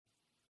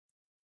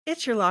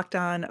It's your Locked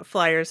On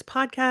Flyers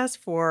podcast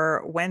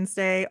for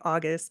Wednesday,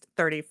 August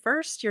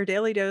 31st, your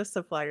daily dose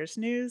of Flyers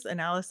news,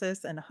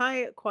 analysis, and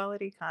high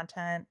quality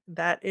content.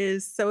 That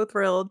is so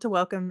thrilled to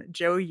welcome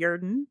Joe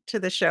Yerdon to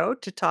the show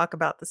to talk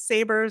about the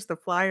Sabres, the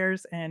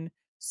Flyers, and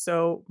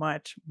so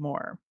much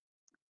more.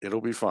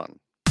 It'll be fun.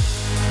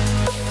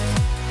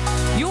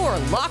 Your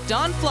Locked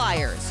On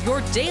Flyers, your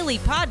daily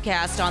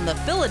podcast on the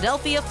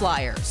Philadelphia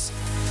Flyers.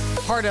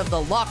 Part of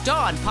the Locked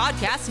On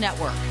Podcast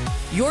Network.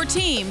 Your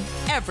team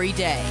every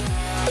day.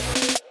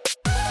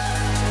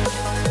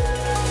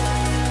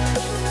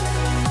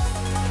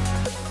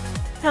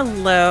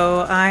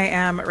 Hello, I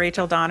am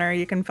Rachel Donner.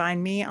 You can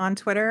find me on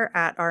Twitter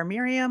at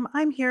rmiriam.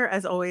 I'm here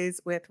as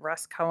always with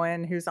Russ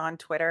Cohen, who's on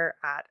Twitter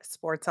at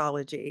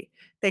Sportsology.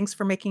 Thanks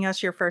for making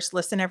us your first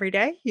listen every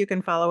day. You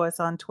can follow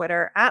us on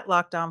Twitter at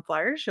Locked On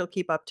Flyers. You'll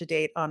keep up to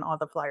date on all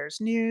the Flyers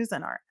news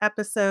and our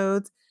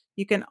episodes.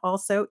 You can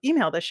also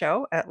email the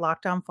show at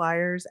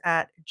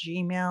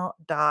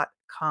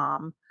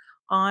lockedonflyers@gmail.com.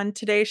 On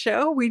today's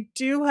show, we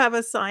do have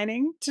a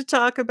signing to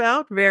talk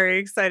about. Very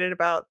excited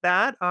about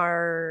that.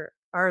 Our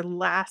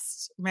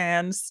last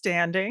man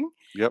standing.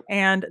 Yep.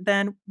 And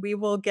then we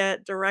will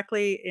get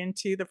directly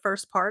into the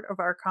first part of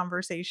our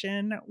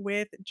conversation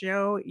with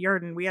Joe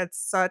Yerdon. We had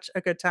such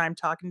a good time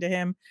talking to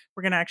him.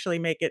 We're going to actually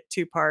make it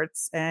two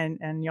parts, and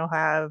you'll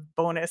have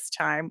bonus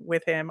time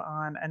with him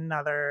on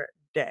another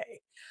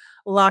day.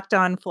 Locked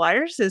On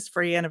Flyers is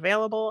free and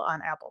available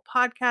on Apple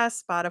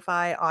Podcasts,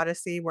 Spotify,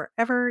 Odyssey,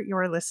 wherever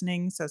you're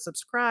listening. So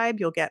subscribe.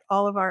 You'll get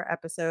all of our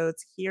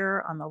episodes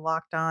here on the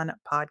Locked On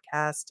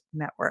Podcast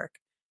Network.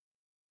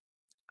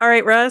 All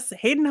right, Russ,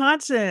 Hayden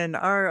Hodgson,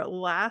 our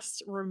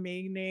last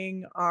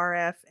remaining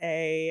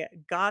RFA,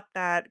 got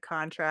that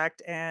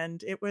contract,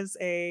 and it was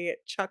a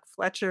Chuck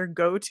Fletcher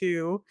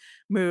go-to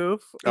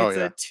move. Oh, It's a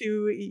yeah.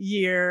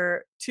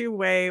 2-year,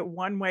 two-way,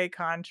 one-way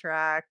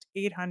contract,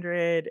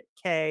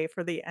 800K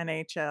for the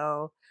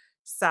NHL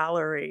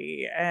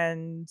salary.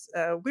 And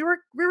we were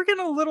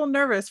getting a little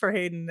nervous for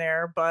Hayden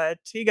there, but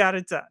he got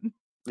it done.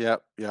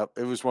 Yep.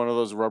 It was one of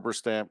those rubber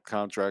stamp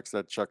contracts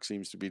that Chuck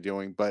seems to be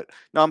doing. But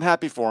no, I'm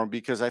happy for him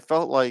because I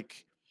felt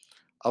like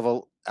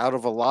out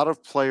of a lot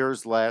of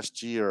players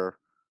last year,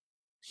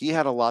 he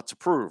had a lot to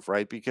prove,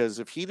 right? Because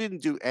if he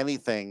didn't do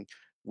anything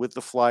with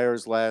the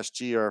Flyers last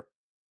year,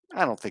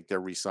 I don't think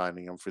they're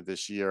re-signing him for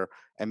this year.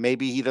 And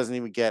maybe he doesn't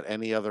even get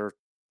any other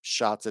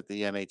shots at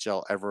the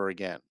NHL ever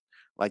again.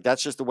 Like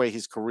that's just the way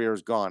his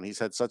career's gone. He's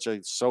had such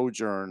a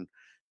sojourn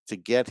to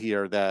get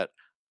here that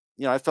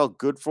I felt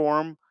good for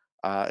him.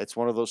 It's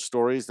one of those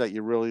stories that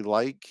you really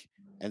like,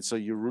 and so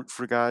you root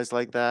for guys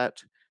like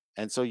that.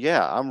 And so,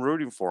 yeah, I'm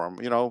rooting for him.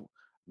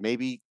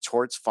 Maybe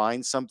Torts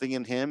finds something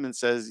in him and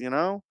says,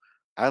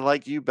 I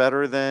like you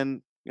better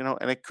than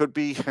and it could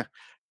be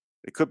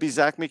it could be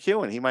Zach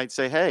McEwen. He might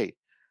say, hey,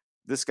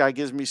 this guy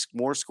gives me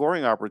more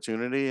scoring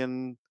opportunity,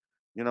 and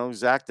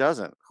Zach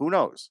doesn't. Who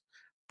knows?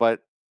 But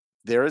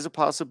there is a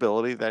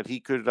possibility that he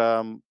could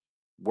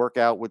work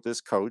out with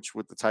this coach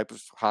with the type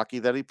of hockey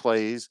that he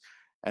plays,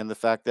 and the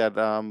fact that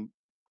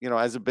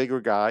as a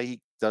bigger guy,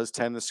 he does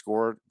tend to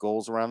score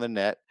goals around the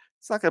net.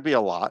 It's not going to be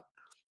a lot,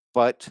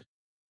 but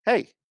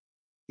hey,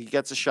 he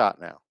gets a shot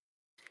now.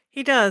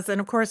 He does,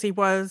 and of course, he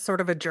was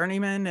sort of a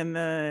journeyman in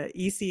the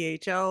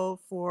ECHL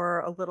for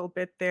a little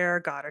bit there,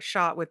 got a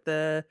shot with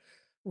the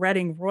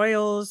Reading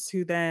Royals,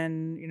 who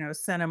then,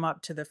 sent him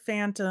up to the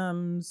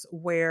Phantoms,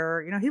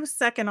 where, he was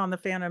second on the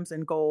Phantoms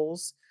in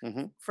goals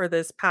Hmm. for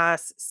this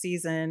past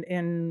season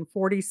in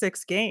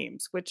 46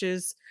 games, which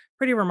is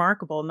pretty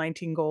remarkable,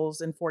 19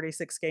 goals in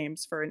 46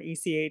 games for an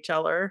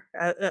ECHLer,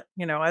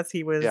 as he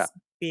Yeah. was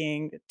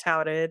being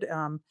touted.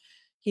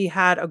 He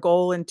had a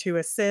goal and 2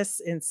 assists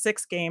in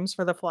 6 games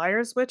for the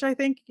Flyers, which I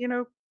think,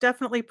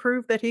 definitely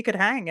proved that he could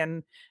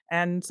hang,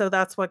 and so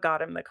that's what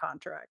got him the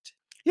contract.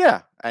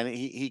 Yeah, and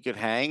he could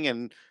hang,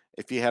 and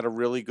if he had a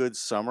really good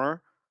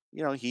summer,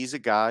 he's a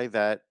guy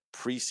that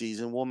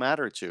preseason will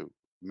matter to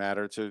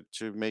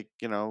make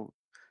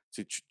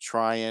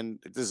try, and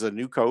this is a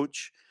new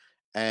coach,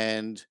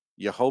 and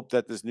you hope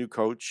that this new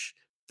coach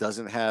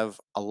doesn't have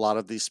a lot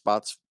of these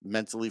spots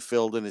mentally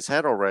filled in his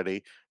head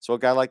already, so a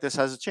guy like this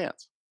has a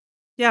chance.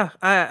 Yeah,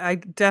 I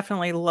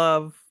definitely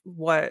love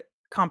what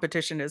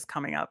competition is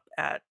coming up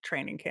at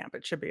training camp.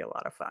 It should be a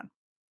lot of fun.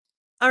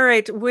 All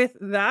right, with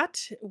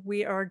that,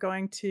 we are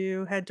going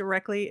to head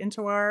directly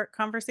into our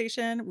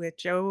conversation with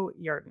Joe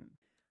Yerdon.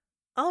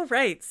 All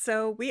right,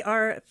 so we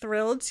are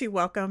thrilled to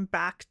welcome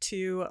back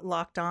to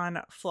Locked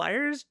On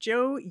Flyers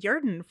Joe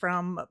Yerdon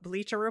from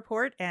Bleacher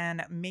Report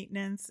and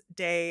Maintenance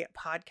Day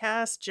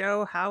podcast.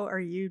 Joe, how are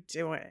you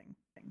doing?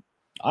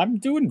 I'm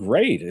doing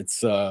great.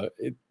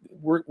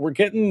 We're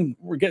getting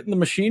the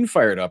machine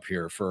fired up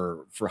here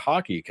for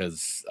hockey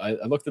because I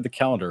looked at the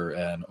calendar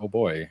and oh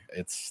boy,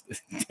 it's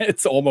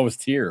it's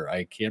almost here.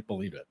 I can't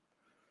believe it.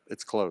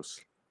 It's close.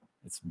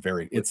 It's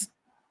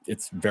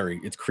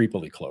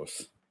creepily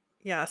close.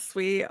 Yes,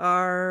 we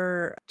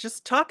are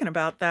just talking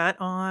about that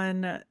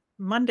on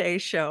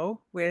Monday's show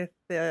with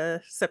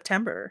the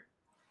September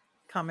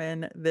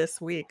coming this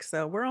week.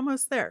 So we're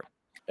almost there.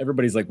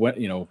 everybody's like,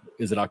 when,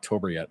 is it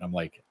October yet? And I'm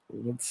like,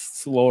 let's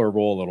slow our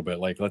roll a little bit.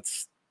 Like,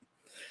 let's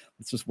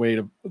just wait.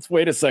 Let's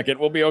wait a second.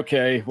 We'll be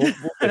okay. We'll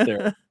get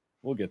there.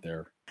 We'll get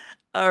there.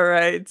 All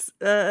right.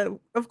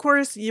 Of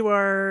course, you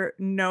are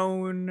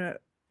known,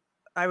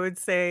 I would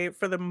say,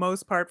 for the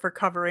most part, for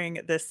covering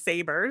the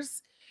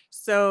Sabres.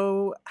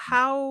 So,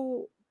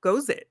 how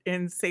goes it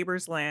in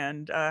Sabres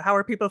land? How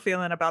are people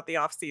feeling about the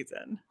off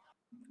season?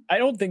 I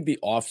don't think the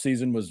off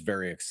season was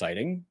very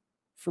exciting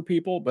for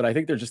people, but I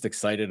think they're just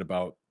excited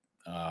about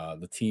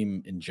the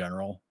team in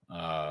general,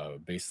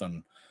 based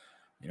on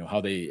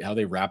how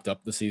they wrapped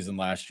up the season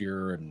last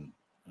year, and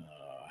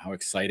how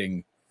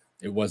exciting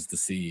it was to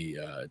see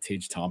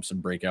Tage Thompson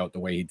break out the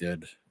way he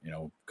did.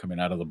 Coming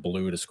out of the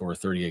blue to score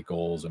 38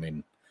 goals. I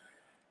mean,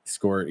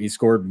 he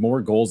scored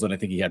more goals than I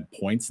think he had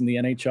points in the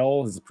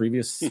NHL his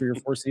previous 3 or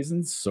 4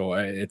 seasons. So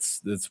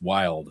it's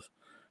wild.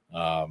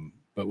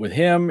 But with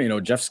him,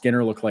 Jeff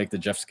Skinner looked like the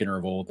Jeff Skinner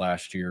of old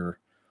last year.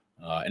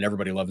 And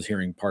everybody loves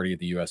hearing "Party at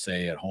the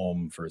USA" at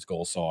home for his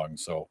goal song.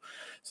 So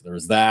there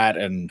was that.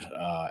 And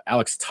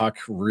Alex Tuck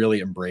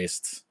really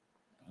embraced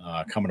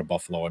coming to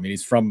Buffalo. I mean,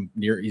 he's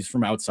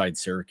from outside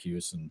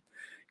Syracuse and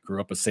grew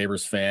up a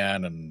Sabres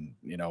fan. And,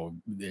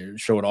 they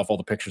showed off all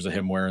the pictures of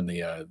him wearing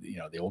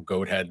the old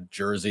goat head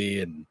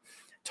jersey and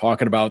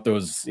talking about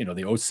those,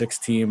 the 06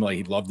 team. Like,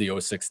 he loved the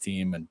 06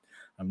 team. And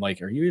I'm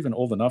like, are you even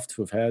old enough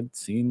to have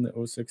seen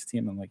the 06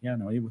 team? I'm like, yeah,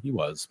 no, he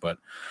was. But,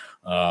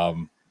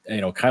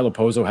 Kyle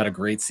Pozo had a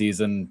great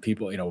season.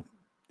 People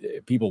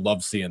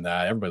love seeing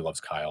that. Everybody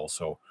loves Kyle.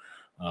 So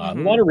a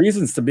lot of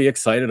reasons to be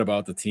excited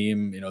about the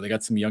team. They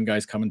got some young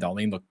guys coming.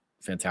 Darlene looked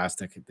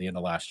fantastic at the end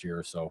of last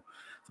year. So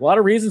a lot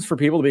of reasons for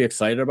people to be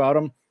excited about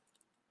them.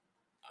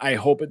 I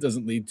hope it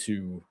doesn't lead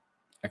to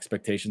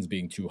expectations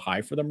being too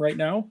high for them right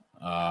now.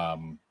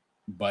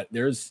 But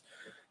there's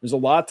a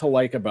lot to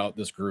like about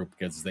this group,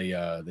 because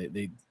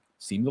they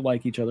seem to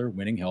like each other.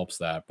 Winning helps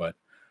that, but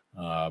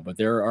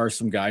there are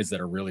some guys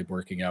that are really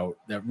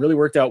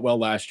worked out well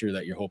last year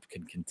that you hope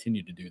can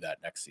continue to do that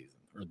next season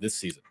or this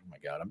season. Oh my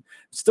God, I'm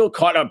still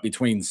caught up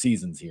between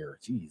seasons here.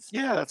 Jeez.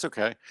 Yeah, that's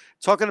okay.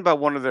 Talking about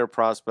one of their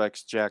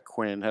prospects, Jack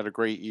Quinn, had a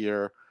great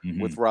year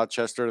with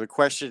Rochester. The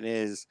question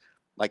is,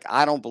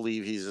 I don't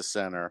believe he's a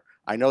center.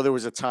 I know there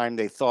was a time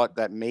they thought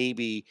that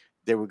maybe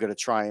they were going to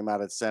try him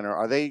out at center.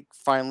 Are they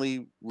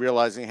finally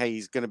realizing, hey,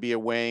 he's going to be a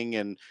wing,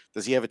 and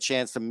does he have a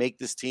chance to make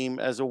this team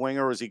as a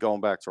winger, or is he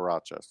going back to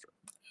Rochester?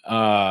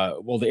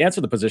 Well, to answer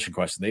the position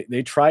question,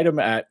 they tried him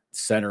at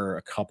center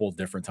a couple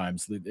different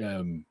times.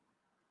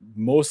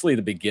 Mostly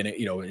the beginning,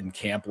 in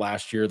camp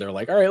last year, they're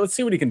like, all right, let's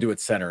see what he can do at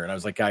center. And I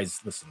was like,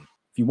 guys, listen,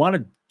 if you want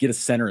to get a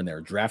center in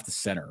there, draft a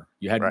center.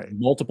 You had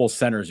multiple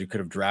centers you could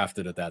have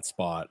drafted at that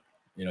spot.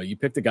 You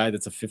picked a guy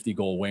that's a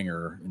 50-goal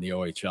winger in the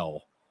OHL.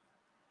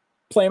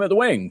 Play him at the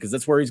wing, because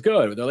that's where he's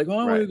good. They're like,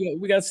 oh,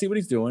 we got to see what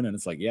he's doing. And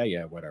it's like,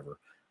 yeah, whatever.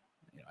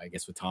 I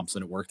guess with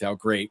Thompson, it worked out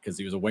great because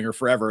he was a winger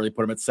forever. They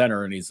put him at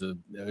center, and he's a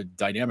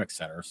dynamic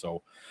center.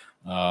 So,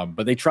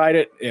 but they tried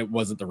it. It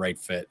wasn't the right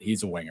fit.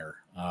 He's a winger.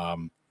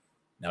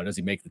 Now, does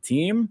he make the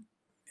team?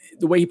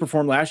 The way he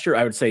performed last year,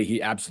 I would say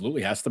he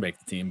absolutely has to make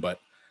the team, but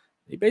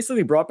they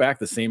basically brought back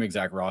the same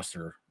exact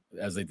roster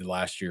as they did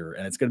last year.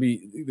 And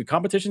the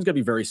competition's going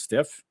to be very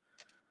stiff.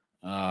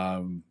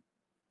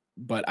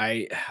 But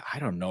I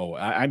don't know.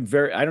 I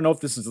don't know if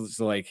this is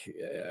like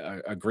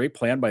a great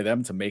plan by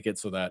them to make it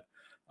so that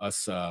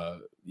us,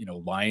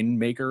 line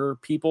maker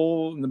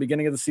people in the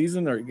beginning of the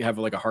season or have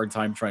like a hard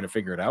time trying to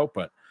figure it out.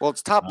 But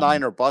it's top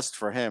 9 or bust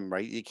for him,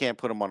 right? You can't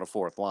put him on a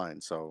 4th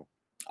line. So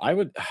I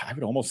would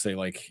almost say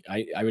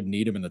I would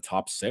need him in the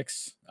top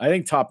 6. I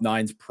think top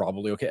 9's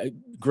probably okay.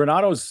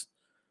 Granato's,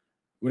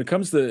 when it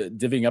comes to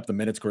divvying up the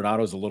minutes,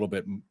 Granato's a little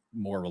bit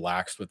more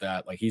relaxed with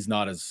that. Like, he's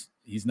not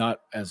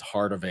as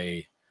hard of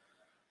a,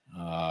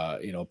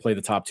 play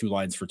the top 2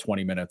 lines for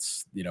 20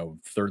 minutes,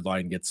 3rd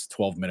line gets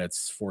 12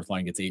 minutes, 4th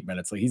line gets 8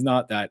 minutes. Like, he's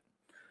not that,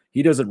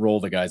 he doesn't roll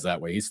the guys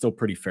that way. He's still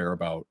pretty fair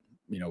about,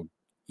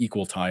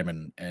 equal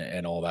time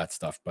and all that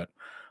stuff. But,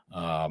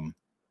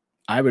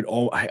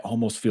 I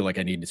almost feel like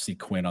I need to see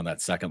Quinn on that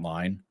 2nd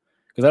line,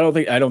 because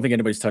I don't think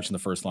anybody's touching the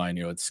 1st line.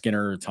 It's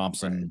Skinner,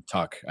 Thompson,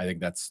 Tuck. I think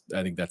that's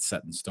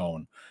set in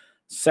stone.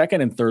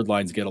 2nd and 3rd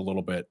lines get a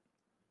little bit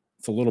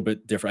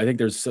different. I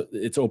think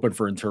it's open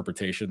for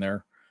interpretation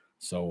there.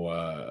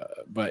 So,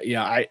 but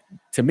yeah,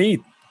 to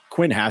me,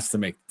 Quinn has to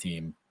make the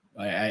team.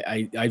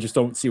 I just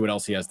don't see what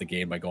else he has to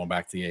gain by going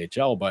back to the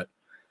AHL, but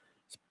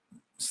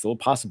still a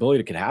possibility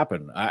it could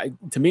happen.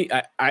 To me,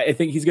 I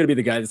think he's going to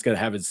be the guy that's going to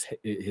have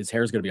his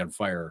hair is going to be on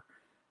fire,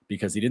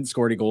 because he didn't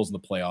score any goals in the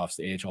playoffs,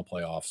 the AHL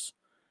playoffs,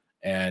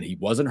 and he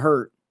wasn't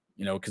hurt,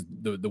 because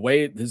the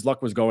way his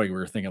luck was going, we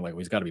were thinking like, well,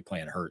 he's got to be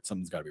playing hurt.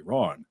 Something's got to be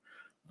wrong.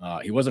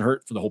 He wasn't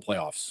hurt for the whole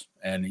playoffs,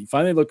 and he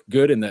finally looked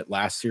good in that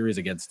last series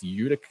against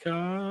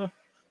Utica.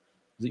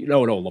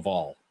 No,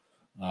 Laval.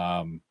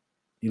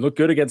 He looked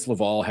good against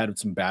Laval, had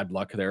some bad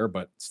luck there,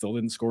 but still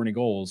didn't score any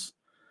goals.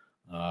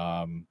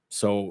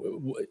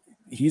 So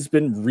he's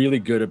been really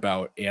good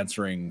about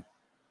answering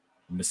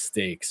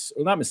mistakes,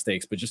 well, not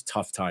mistakes, but just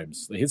tough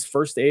times. Like his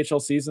first AHL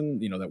season,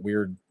 that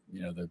weird,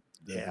 the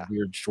Yeah.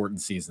 weird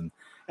shortened season.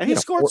 And He he had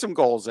a scored some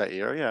goals that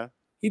year. Yeah.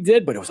 he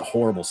did, but it was a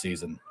horrible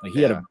season. Like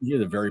he Yeah.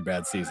 had a very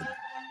bad season.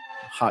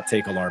 Hot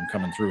take alarm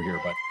coming through here,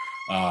 but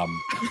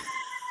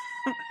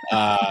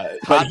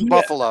Hot in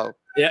Buffalo.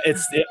 Yeah,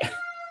 it's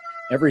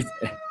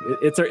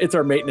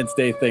our maintenance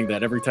day thing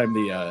that every time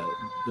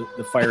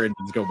the fire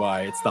engines go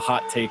by, it's the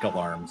hot take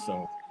alarm.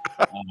 So,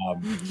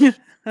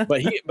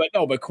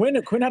 but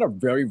Quinn had a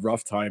very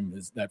rough time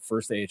that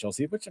first AHL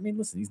season. Which, I mean,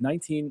 listen, he's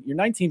 19. You're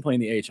 19 playing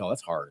the AHL.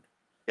 That's hard.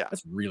 Yeah,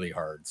 that's really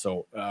hard.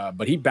 So,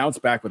 but he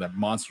bounced back with a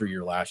monster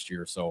year last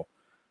year. So,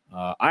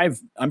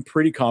 I'm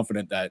pretty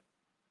confident that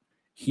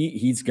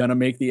he's gonna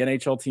make the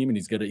NHL team and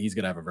he's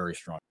gonna have a very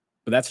strong.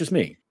 But that's just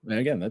me. And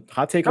again, that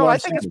hot take. No, I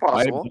think it's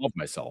possible. I absolve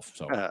myself.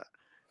 So.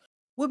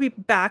 We'll be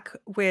back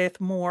with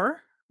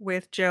more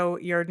with Joe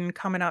Yerdon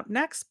coming up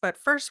next, but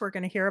first we're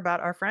going to hear about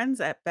our friends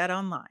at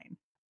BetOnline.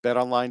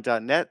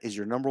 BetOnline.net is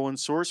your number one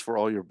source for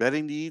all your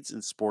betting needs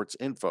and sports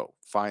info.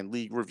 Find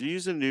league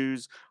reviews and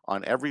news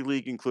on every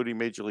league, including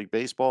Major League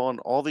Baseball, and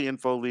all the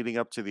info leading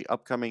up to the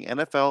upcoming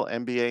NFL,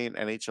 NBA, and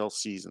NHL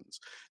seasons.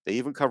 They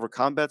even cover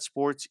combat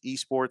sports,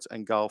 esports,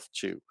 and golf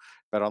too.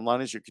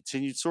 BetOnline is your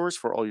continued source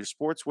for all your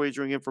sports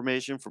wagering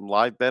information, from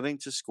live betting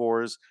to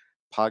scores,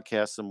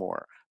 podcasts, and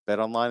more.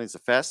 BetOnline is the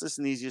fastest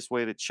and easiest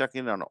way to check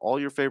in on all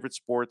your favorite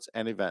sports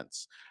and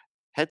events.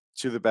 Head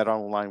to the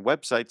BetOnline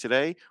website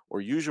today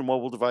or use your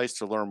mobile device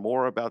to learn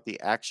more about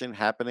the action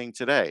happening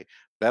today.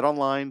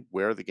 BetOnline,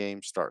 where the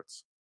game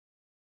starts.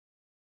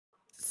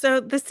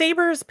 So the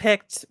Sabres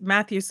picked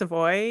Matthew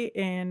Savoy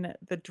in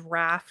the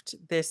draft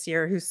this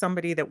year, who's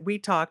somebody that we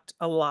talked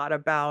a lot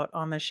about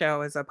on the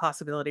show as a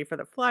possibility for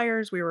the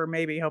Flyers. We were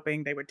maybe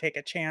hoping they would take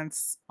a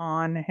chance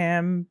on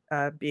him,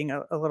 being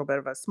a little bit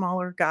of a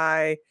smaller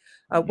guy.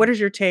 What is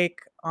your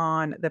take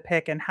on the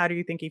pick, and how do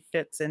you think he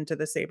fits into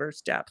the Sabres'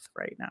 depth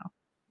right now?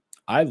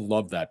 I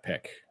love that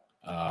pick.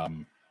 I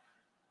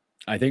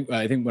think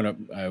when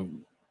I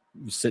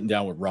was sitting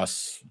down with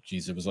Russ,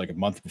 geez, it was like a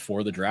month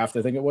before the draft.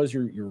 I think it was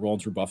you're rolling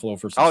through Buffalo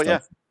for some stuff. Yeah.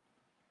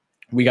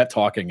 We got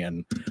talking,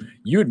 and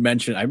you had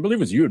mentioned, I believe it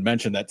was you had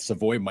mentioned that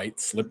Savoy might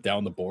slip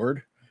down the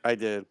board. I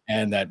did,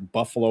 and that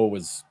Buffalo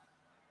was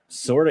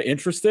sort of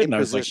interested. And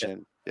position. I was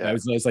like, yeah. I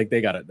was like,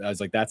 they got it. I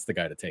was like, that's the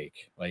guy to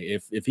take. Like,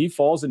 if he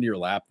falls into your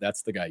lap,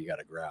 that's the guy you got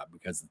to grab,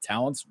 because the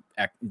talent's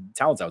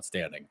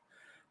outstanding.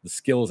 The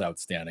skill is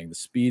outstanding. The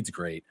speed's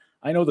great.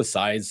 I know the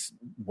size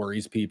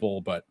worries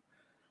people, but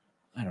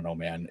I don't know,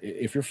 man.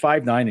 If you're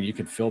 5'9" and you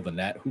can fill the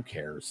net, who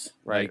cares?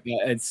 Right.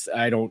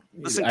 Like,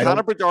 Listen,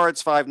 Connor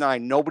Bedard's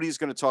 5'9". Nobody's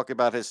going to talk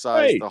about his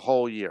size the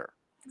whole year.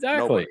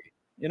 Exactly.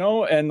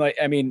 Nobody. And like,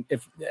 I mean,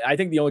 I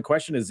think the only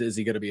question is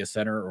he going to be a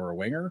center or a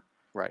winger?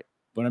 Right.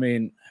 But I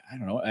mean, I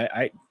don't know.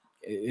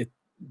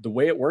 The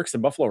way it works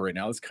in Buffalo right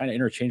now is kind of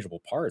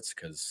interchangeable parts,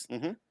 because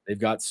they've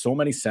got so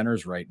many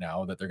centers right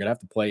now that they're going to have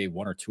to play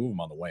one or two of them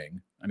on the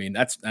wing. I mean,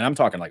 and I'm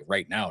talking like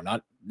right now,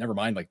 never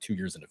mind like 2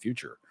 years in the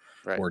future,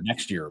 or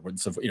next year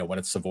when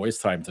it's Savoy's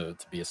time to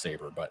be a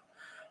Sabre. But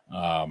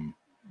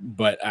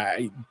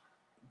I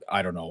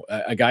don't know,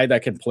 a guy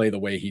that can play the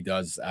way he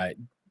does.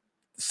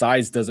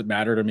 Size doesn't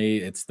matter to me.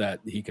 It's that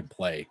he can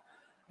play,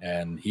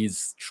 and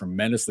he's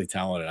tremendously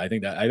talented. I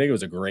think it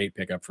was a great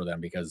pickup for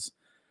them, because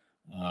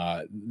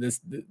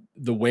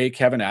the way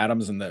Kevin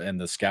Adams and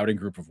the scouting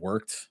group have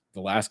worked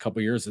the last couple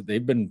of years,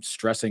 they've been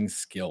stressing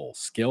skill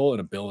and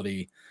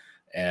ability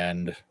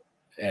and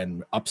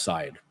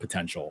upside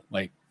potential.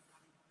 Like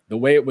the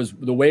way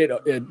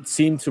it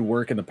seemed to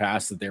work in the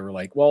past, that they were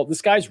like, well,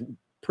 this guy's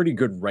pretty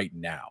good right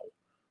now,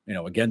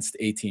 against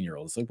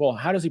 18-year-olds. Like, well,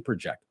 how does he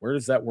project? Where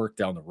does that work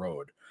down the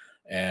road?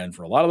 And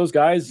for a lot of those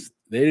guys,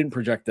 they didn't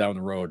project down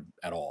the road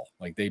at all.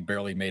 Like, they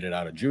barely made it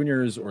out of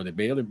juniors, or they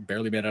barely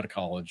made it out of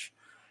college.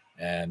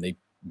 And they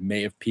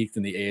may have peaked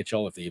in the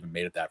AHL if they even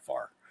made it that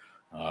far.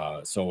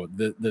 So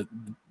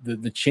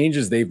the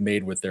changes they've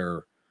made with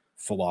their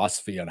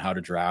philosophy on how to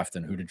draft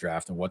and who to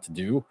draft and what to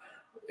do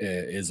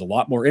is a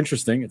lot more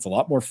interesting. It's a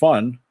lot more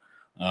fun,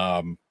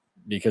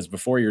 because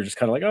before you're just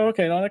kind of like, oh,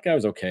 okay, no, that guy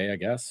was okay, I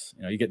guess.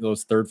 You get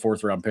those third,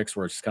 fourth round picks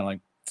where it's just kind of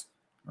like,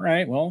 all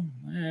right, well,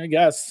 I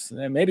guess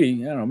maybe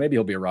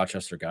he'll be a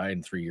Rochester guy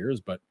in 3 years,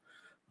 but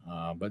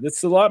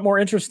it's a lot more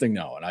interesting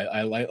now, and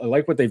I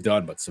like what they've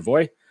done. But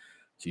Savoy.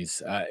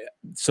 Geez,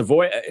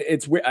 Savoy.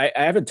 I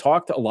haven't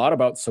talked a lot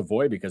about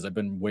Savoy because I've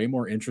been way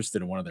more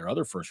interested in one of their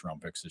other first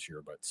round picks this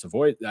year. But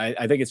Savoy,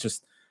 I think that's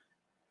just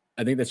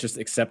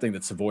accepting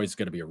that Savoy is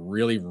going to be a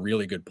really,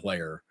 really good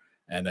player,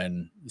 and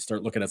then you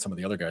start looking at some of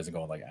the other guys and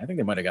going like, I think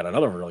they might have got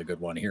another really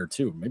good one here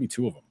too, maybe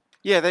two of them.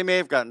 Yeah, they may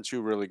have gotten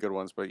two really good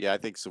ones, but yeah, I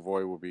think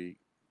Savoy will be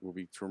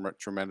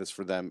tremendous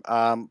for them.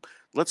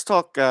 Let's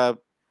talk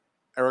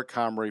Eric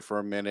Comrie for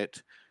a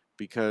minute,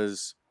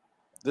 because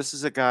this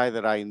is a guy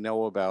that I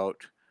know about.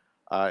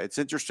 It's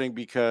interesting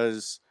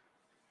because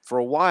for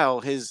a while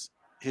his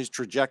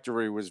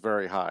trajectory was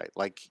very high.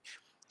 Like,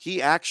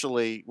 he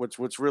actually,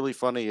 what's really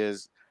funny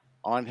is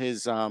on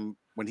his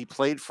when he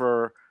played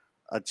for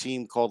a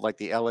team called like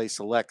the LA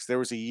Selects. There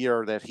was a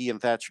year that he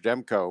and Thatcher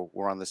Demko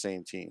were on the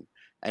same team,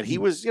 and he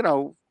was,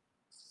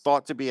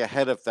 thought to be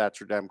ahead of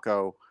Thatcher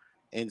Demko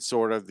in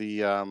sort of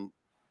the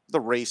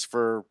race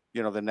for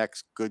the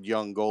next good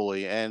young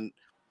goalie,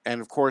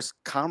 and of course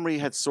Comrie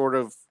had sort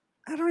of,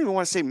 I don't even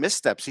want to say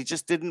missteps. He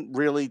just didn't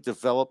really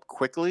develop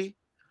quickly,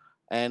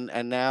 and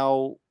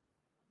now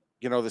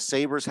the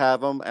Sabres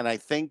have him, and I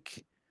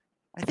think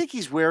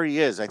he's where he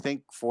is. I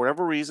think for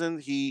whatever reason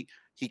he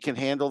can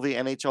handle the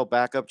NHL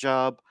backup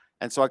job,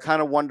 and so I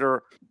kind of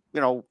wonder,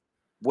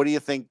 what do you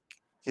think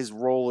his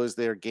role is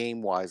there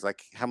game wise?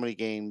 Like how many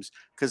games?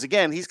 Because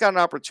again, he's got an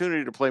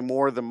opportunity to play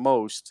more than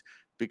most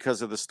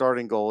because of the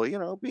starting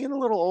goalie, being a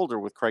little older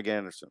with Craig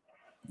Anderson.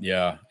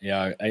 Yeah.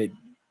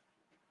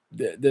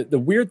 The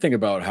weird thing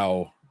about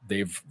how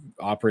they've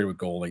operated with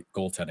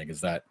goaltending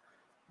is that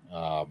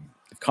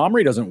if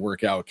Comrie doesn't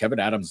work out, Kevin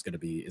Adams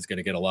is going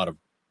to get a lot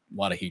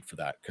of heat for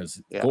that, because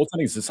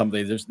goaltending is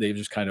something they've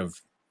just kind of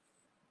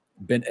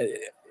been a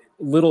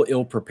little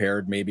ill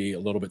prepared, maybe a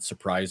little bit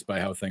surprised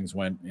by how things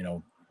went.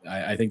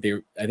 I think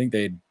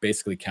they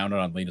basically counted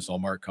on Linus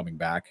Ullmark coming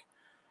back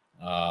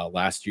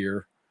last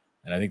year,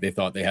 and I think they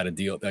thought they had a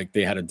deal, like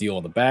they had a deal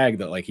in the bag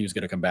that like he was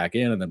going to come back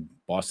in, and then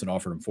Boston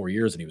offered him 4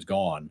 years and he was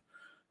gone,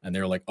 and they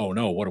were like, oh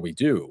no, what do we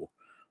do?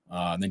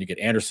 And then you get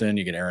Anderson,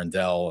 you get Aaron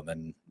Dell, and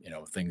then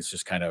things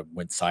just kind of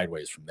went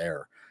sideways from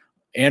there.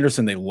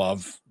 Anderson, they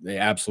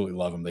absolutely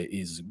love him.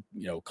 He's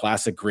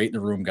classic, great in the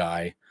room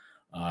guy.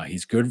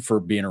 He's good for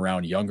being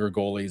around younger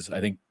goalies.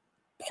 I think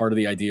part of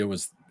the idea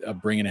was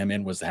bringing him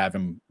in was to have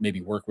him maybe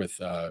work with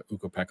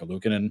Ukko-Pekka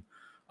Luukkonen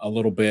a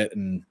little bit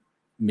and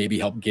maybe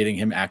help getting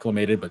him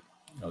acclimated. But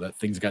that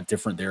things got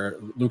different there.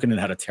 Luukkonen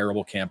had a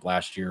terrible camp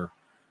last year,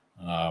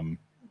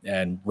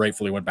 and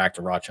rightfully went back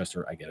to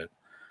Rochester. I get it.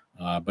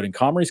 But in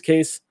Comrie's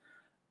case,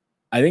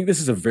 I think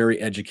this is a very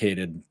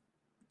educated,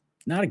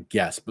 not a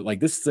guess, but like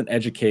this is an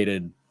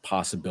educated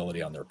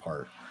possibility on their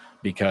part,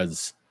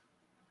 because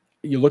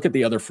you look at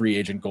the other free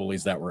agent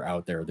goalies that were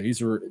out there.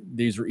 These were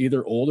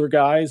either older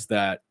guys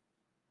that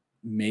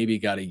maybe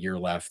got a year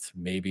left,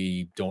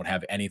 maybe don't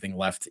have anything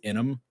left in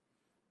them.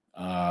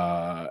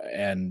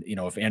 And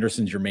if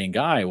Anderson's your main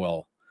guy,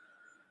 well,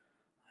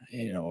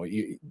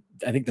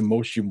 I think the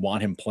most you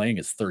want him playing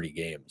is 30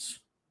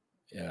 games.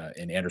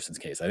 In Anderson's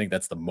case, I think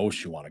that's the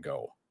most you want to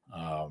go.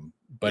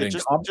 But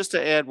just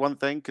to add one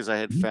thing, because I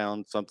had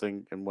found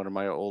something in one of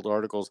my old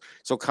articles.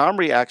 So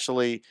Comrie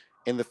actually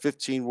in the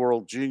 15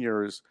 World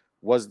Juniors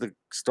was the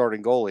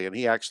starting goalie, and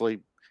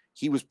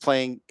he was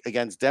playing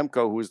against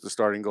Demko, who was the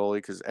starting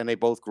goalie, and they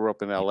both grew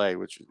up in LA,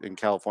 which in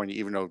California,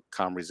 even though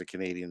Comrie's a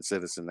Canadian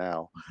citizen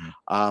now.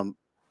 And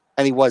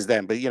he was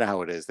then, but you know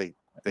how it is. They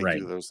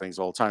do those things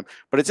all the time.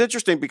 But it's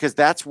interesting because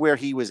that's where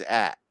he was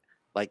at.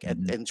 Like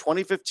in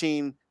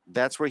 2015,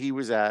 that's where he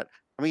was at.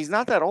 I mean, he's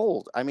not that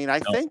old. I mean, I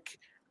think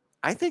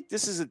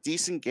this is a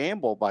decent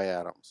gamble by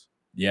Adams.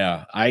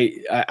 Yeah,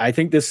 I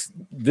think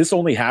this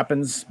only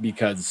happens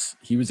because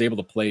he was able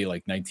to play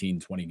like 19,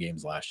 20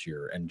 games last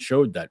year and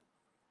showed that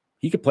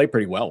he could play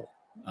pretty well.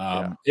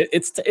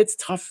 It's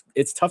tough.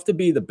 It's tough to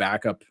be the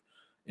backup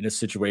in a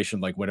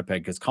situation like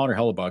Winnipeg, because Connor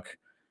Hellebuck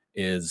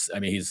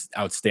he's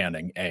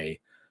outstanding,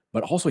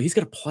 but also he's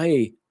going to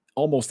play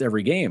almost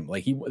every game.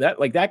 Like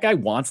that guy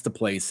wants to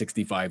play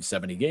 65,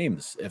 70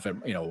 games.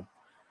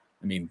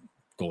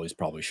 Goalies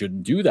probably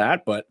shouldn't do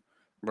that, but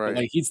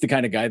like he's the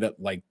kind of guy that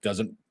like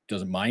doesn't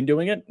mind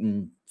doing it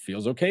and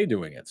feels okay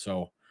doing it.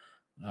 So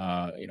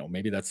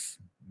maybe that's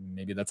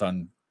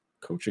on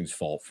coaching's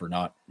fault for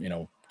not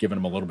giving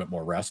him a little bit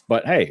more rest.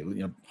 But hey,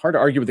 hard to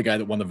argue with the guy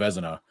that won the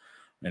Vezina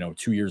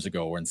 2 years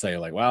ago and say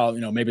like, well,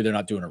 maybe they're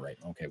not doing it right.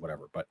 Okay,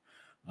 whatever. But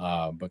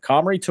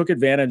Comrie took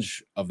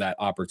advantage of that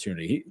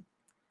opportunity.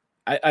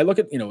 I look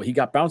at, he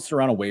got bounced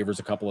around on waivers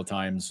a couple of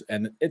times,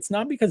 and it's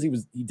not because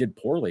he did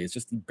poorly. It's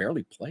just he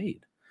barely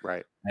played.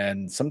 Right.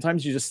 And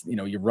sometimes you just,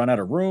 you run out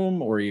of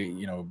room, or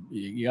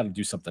you got to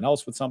do something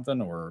else with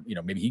something, or,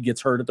 maybe he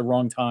gets hurt at the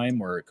wrong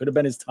time, or it could have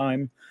been his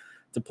time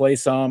to play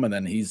some, and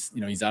then he's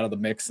out of the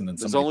mix. And then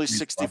there's only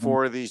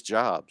 64 of these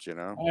jobs,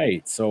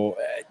 Right. So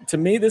to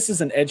me, this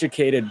is an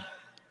educated,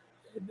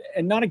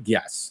 and not a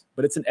guess,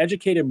 but it's an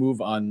educated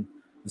move on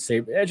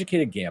the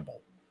educated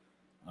gamble.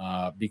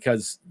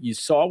 Because you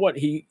saw what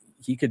he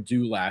could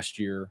do last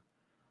year.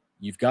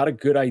 You've got a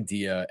good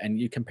idea, and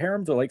you compare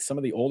him to like some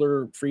of the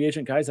older free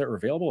agent guys that are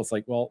available. It's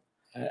like, well,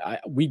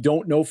 we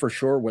don't know for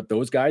sure what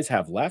those guys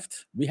have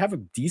left. We have a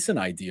decent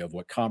idea of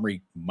what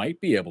Comrie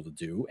might be able to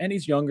do, and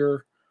he's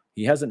younger.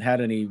 He hasn't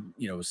had any,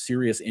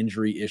 serious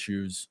injury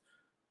issues.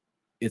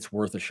 It's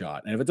worth a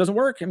shot. And if it doesn't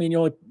work,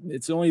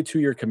 it's only a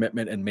 2-year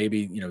commitment, and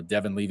maybe,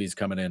 Devin Levy's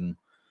coming in,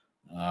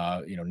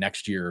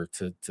 next year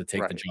to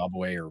take the job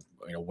away, or,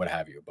 what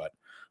have you. But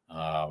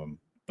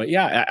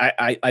yeah,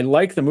 I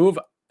like the move.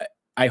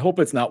 I hope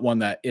it's not one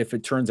that if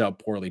it turns out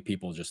poorly,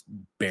 people just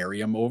bury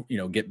him over,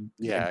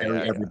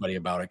 bury everybody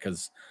about it.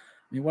 Cause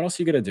what else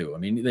are you going to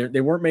do?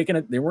 They weren't making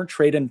it. They weren't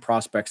trading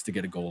prospects to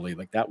get a goalie.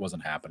 Like that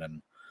wasn't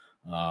happening.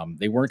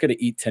 They weren't going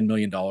to eat $10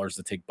 million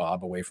to take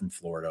Bob away from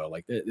Florida.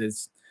 Like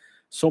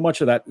so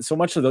much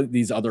of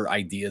these other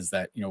ideas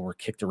that, were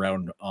kicked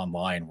around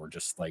online were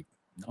just like,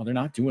 no, they're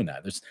not doing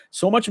that. There's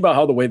so much about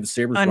how the way the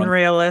Sabres run.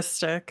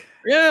 Unrealistic.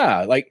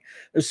 Yeah, like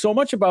there's so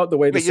much about the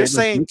way the Wait, you're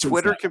Sabres saying do things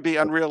Twitter that- can be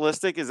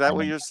unrealistic? Is that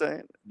what know. you're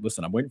saying?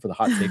 Listen, I'm waiting for the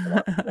hot take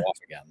alarm to go off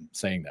again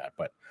saying that,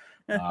 but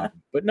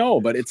no,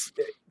 but it's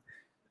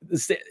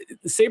the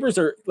Sabres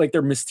are like,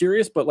 they're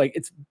mysterious, but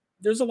like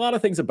there's a lot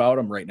of things about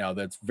them right now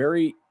that's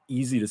very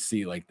easy to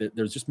see. Like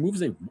there's just moves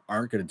they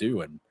aren't going to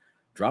do, and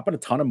dropping a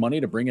ton of money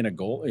to bring in a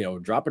goal,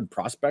 dropping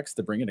prospects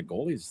to bring in a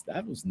goalies.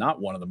 That was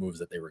not one of the moves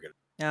that they were going to.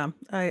 Yeah,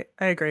 I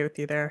agree with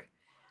you there.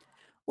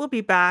 We'll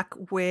be back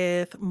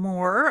with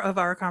more of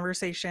our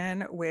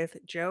conversation with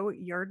Joe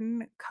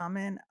Yerdon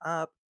coming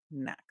up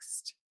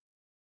next.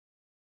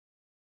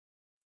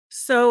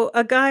 So,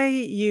 a guy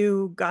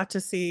you got to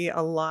see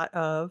a lot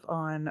of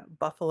on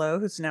Buffalo,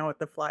 who's now with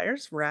the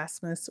Flyers,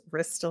 Rasmus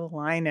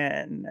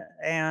Ristolainen,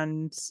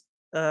 and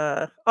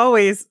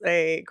always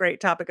a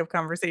great topic of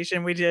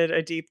conversation. We did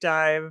a deep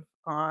dive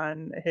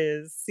on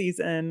his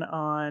season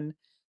on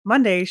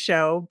Monday's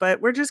show,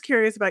 but we're just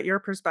curious about your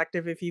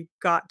perspective if you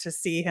got to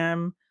see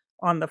him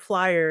on the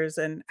Flyers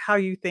and how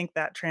you think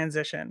that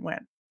transition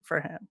went for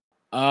him.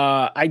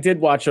 I did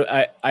watch.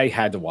 I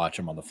had to watch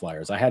him on the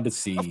Flyers. I had to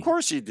see. Of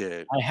course you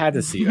did. I had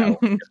to see how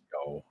it was going to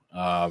go.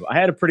 I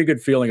had a pretty good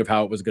feeling of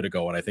how it was going to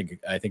go, and I think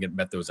it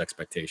met those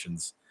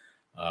expectations,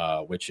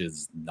 which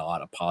is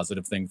not a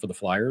positive thing for the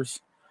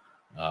Flyers.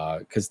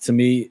 Because to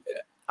me,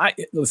 I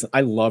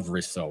love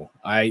Risto.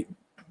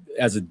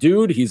 As a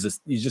dude,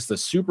 he's just a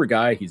super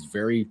guy. He's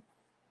very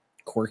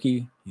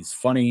quirky. He's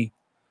funny.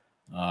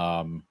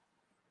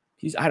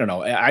 I don't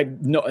know. I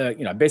know,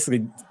 I've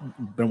basically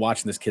been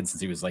watching this kid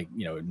since he was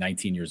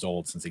 19 years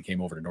old, since he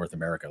came over to North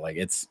America. Like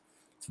it's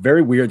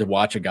very weird to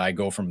watch a guy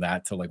go from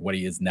that to like what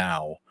he is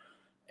now,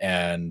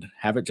 and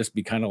have it just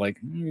be kind of like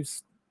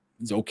he's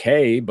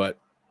okay, but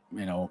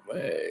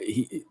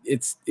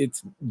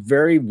it's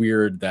very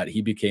weird that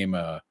he became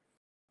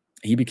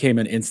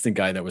an instant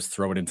guy that was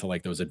thrown into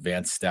like those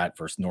advanced stat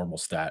versus normal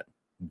stat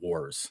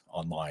wars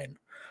online,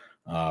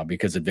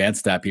 because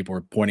advanced stat people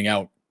were pointing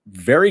out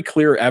very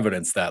clear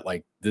evidence that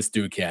like this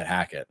dude can't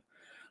hack it.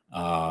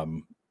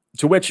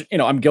 To which,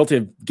 I'm guilty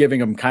of giving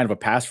him kind of a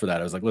pass for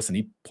that. I was like, listen,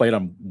 he played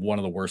on one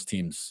of the worst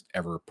teams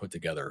ever put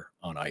together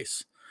on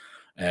ice.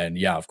 And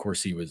yeah, of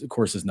course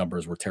his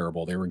numbers were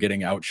terrible. They were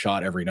getting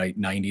outshot every night,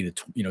 90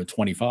 to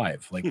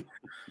 25. Like,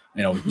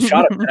 I'm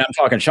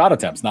talking shot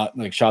attempts, not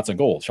like shots on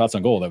goal. Shots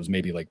on goal, that was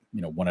maybe like,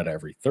 1 out of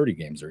every 30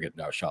 games they're getting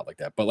outshot like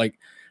that.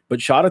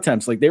 But shot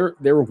attempts, like they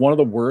were one of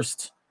the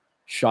worst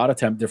shot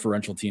attempt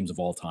differential teams of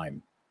all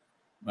time.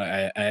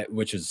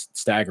 Which is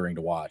staggering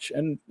to watch.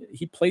 And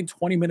he played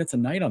 20 minutes a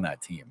night on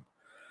that team.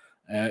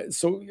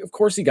 So of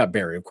course he got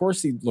buried. Of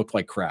course he looked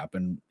like crap.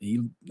 And he,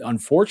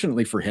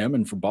 unfortunately for him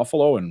and for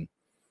Buffalo and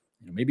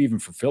maybe even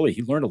for Philly,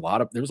 he learned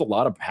there was a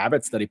lot of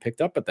habits that he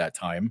picked up at that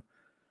time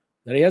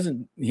that he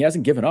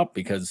hasn't given up,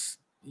 because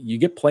you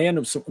get playing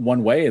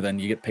one way, then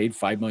you get paid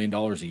 $5 million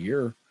a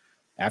year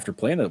after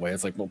playing that way.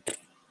 It's like, well,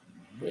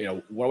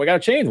 what do I got to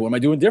change? What am I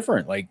doing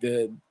different? Like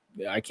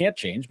I can't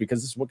change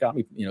because this is what got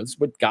me, this is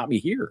what got me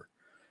here.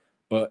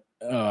 But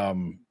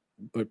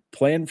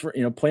playing for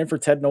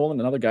Ted Nolan,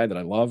 another guy that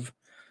I love.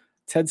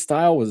 Ted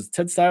Style was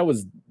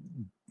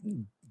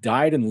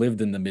died and lived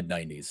in the mid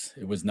 90s.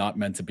 It was not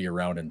meant to be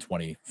around in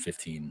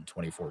 2015,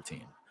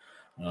 2014.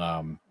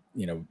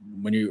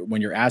 When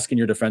you're asking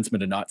your defenseman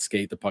to not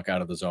skate the puck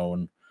out of the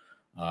zone,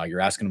 you're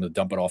asking him to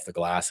dump it off the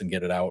glass and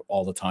get it out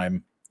all the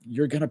time,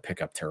 you're going to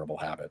pick up terrible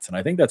habits. And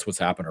I think that's what's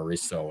happened to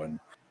Risto.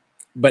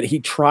 But he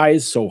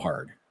tries so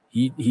hard.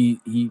 He's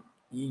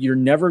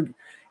never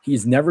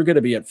going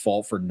to be at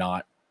fault for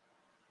not,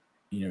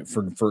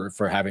 for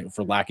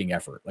lacking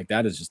effort. Like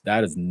that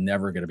is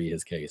never going to be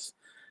his case.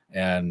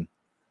 And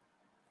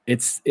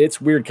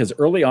it's weird because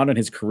early on in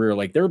his career,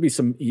 like there would be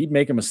he'd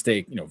make a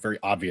mistake, very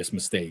obvious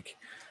mistake.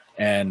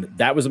 And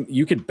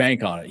you could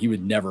bank on it. He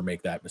would never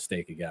make that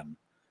mistake again.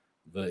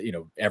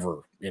 The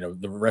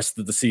rest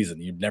of the season,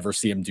 you'd never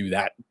see him do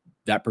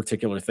that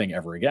particular thing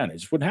ever again. It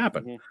just wouldn't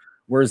happen. Mm-hmm.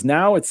 Whereas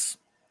now it's,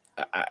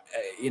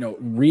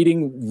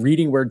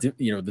 reading where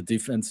the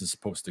defense is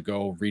supposed to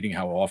go, reading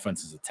how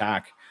offenses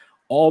attack,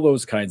 all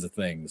those kinds of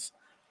things.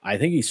 I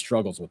think he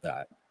struggles with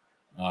that.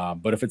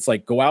 But if it's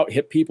like go out,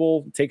 hit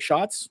people, take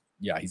shots,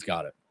 yeah, he's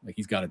got it. Like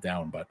he's got it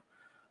down. But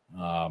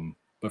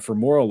for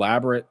more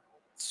elaborate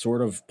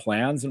sort of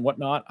plans and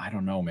whatnot, I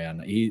don't know,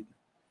 man.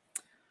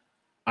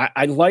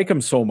 I like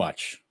him so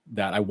much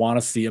that I want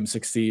to see him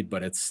succeed,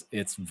 but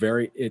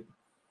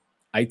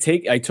I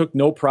took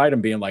no pride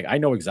in being like, I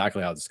know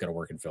exactly how this is going to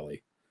work in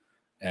Philly,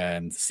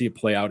 and see it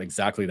play out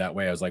exactly that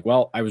way. I was like,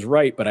 well, I was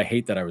right, but I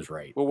hate that I was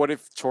right. Well, what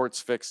if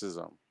Torts fixes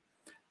him?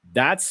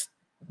 That's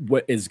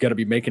what is going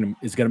to make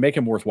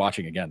him worth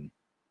watching again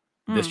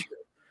this year.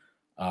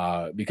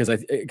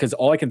 Because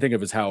all I can think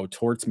of is how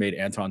Torts made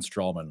Anton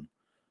Strawman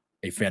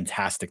a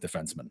fantastic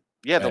defenseman.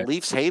 Yeah, the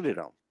Leafs hated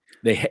him.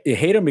 They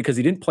hate him because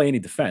he didn't play any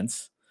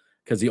defense,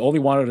 because all he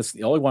wanted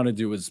to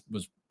do was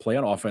play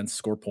on offense,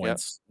 score Yep.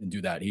 points, and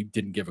do that. He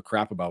didn't give a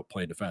crap about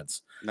playing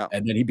defense. No.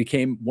 And then he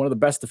became one of the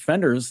best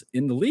defenders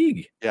in the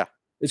league. Yeah.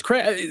 It's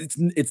crazy.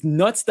 It's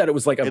nuts that it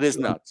was like It is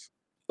nuts.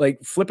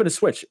 like flipping a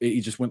switch.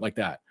 He just went like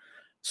that.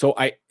 So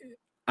I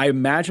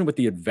imagine with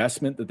the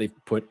investment that they've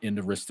put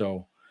into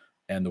Risto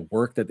and the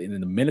work that in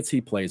the minutes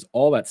he plays,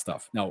 all that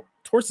stuff. Now,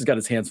 Torts has got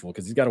his hands full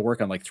because he's got to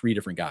work on like 3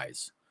 different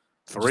guys.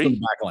 Just on the 3?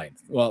 back line.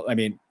 Well, I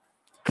mean,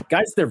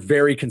 guys, they're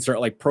very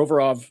concerned, like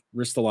Provorov,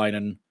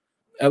 Ristolainen.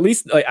 At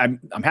least like, I'm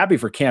happy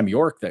for Cam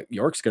York that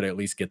York's going to at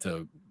least get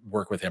to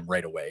work with him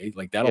right away.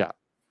 Like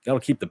that'll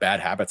keep the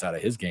bad habits out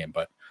of his game.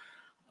 But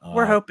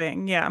we're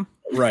hoping, yeah,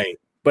 right.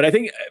 But I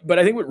think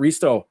with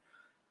Risto,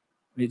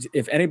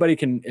 if anybody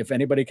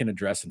can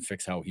address and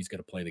fix how he's going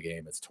to play the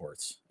game, it's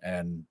Torts.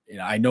 And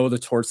I know the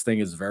Torts thing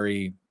is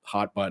very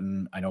hot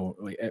button. I know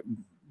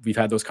we've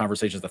had those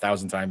conversations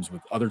 1,000 times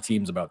with other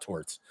teams about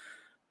Torts.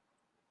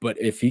 But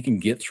if he can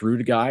get through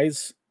to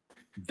guys,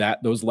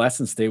 that those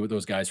lessons stay with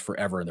those guys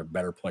forever, and they're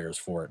better players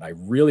for it. And I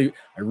really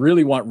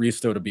want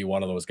Risto to be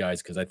one of those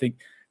guys because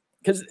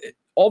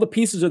all the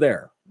pieces are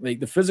there, like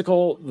the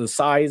physical, the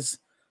size,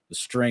 the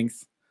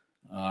strength,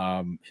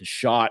 his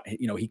shot.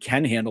 He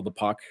can handle the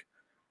puck.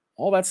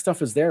 All that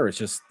stuff is there. It's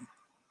just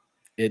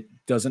it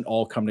doesn't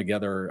all come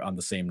together on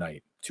the same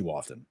night too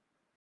often.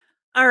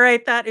 All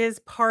right, that is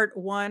part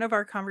 1 of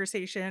our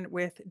conversation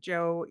with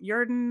Joe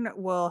Yerdon.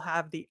 We'll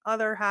have the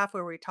other half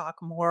where we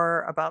talk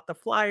more about the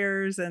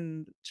Flyers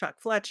and Chuck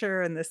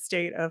Fletcher and the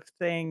state of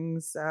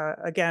things.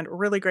 Again,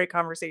 really great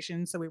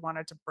conversation. So we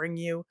wanted to bring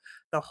you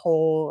the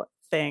whole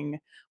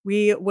thing.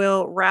 We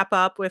will wrap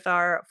up with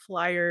our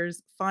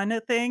Flyers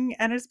fun thing.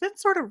 And it's been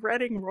sort of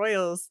Reading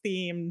Royals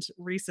themed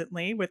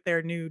recently with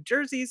their new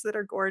jerseys that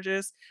are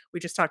gorgeous. We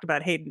just talked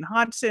about Hayden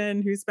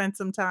Hodgson, who spent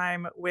some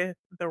time with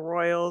the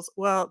Royals.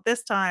 Well,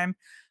 this time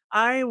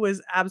I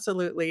was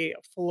absolutely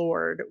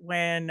floored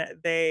when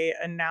they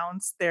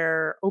announced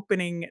their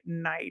opening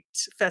night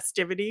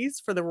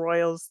festivities for the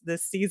Royals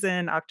this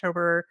season,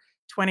 October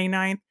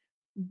 29th.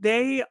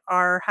 They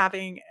are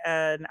having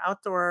an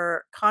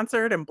outdoor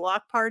concert and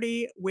block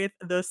party with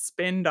the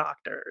Spin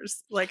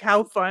Doctors. Like,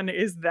 how fun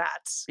is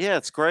that? Yeah,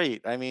 it's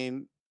great. I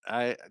mean,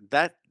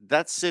 that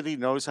city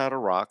knows how to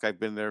rock. I've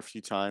been there a few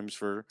times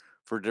for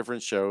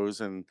different shows,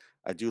 and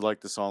I do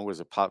like the song "Was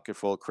a Pocket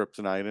Full of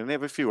Kryptonite," and they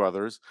have a few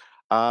others.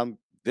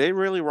 They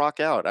really rock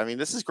out. I mean,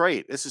 this is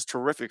great. This is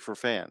terrific for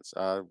fans.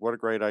 What a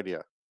great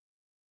idea.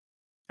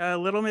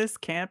 Little Miss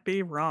can't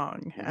be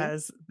wrong, Hmm.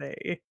 as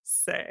they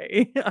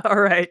say. All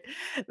right.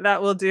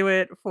 That will do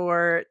it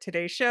for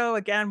today's show.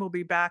 Again, we'll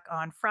be back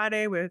on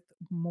Friday with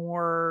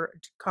more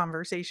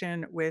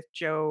conversation with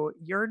Joe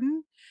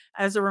Yerdon.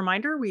 As a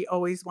reminder, we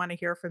always want to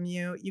hear from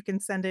you. You can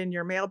send in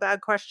your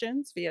mailbag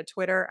questions via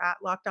Twitter at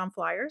Locked On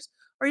Flyers,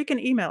 or you can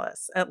email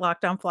us at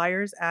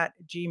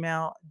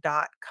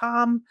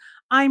lockedonflyers@gmail.com.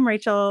 I'm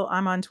Rachel.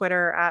 I'm on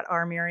Twitter at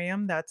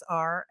rmiriam. That's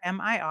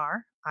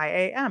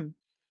RMIRIAM.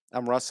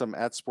 I'm Russ. I'm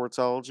at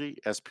Sportsology,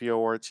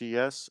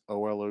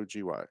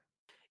 SPORTSOLOGY.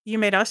 You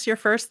made us your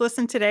first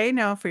listen today.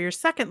 Now, for your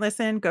second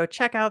listen, go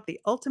check out the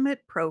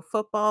Ultimate Pro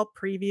Football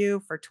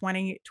Preview for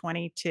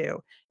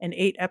 2022, an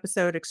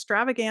 8-episode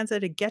extravaganza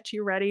to get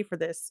you ready for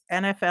this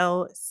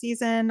NFL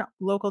season.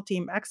 Local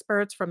team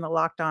experts from the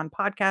Locked On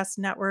Podcast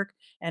Network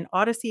and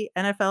Odyssey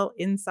NFL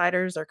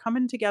insiders are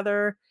coming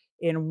together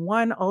in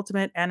one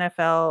ultimate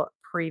NFL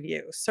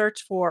preview.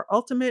 Search for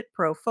Ultimate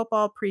Pro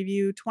Football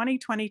Preview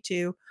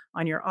 2022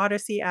 on your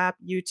Odyssey app,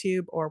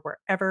 YouTube, or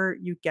wherever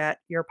you get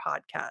your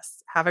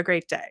podcasts. Have a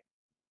great day.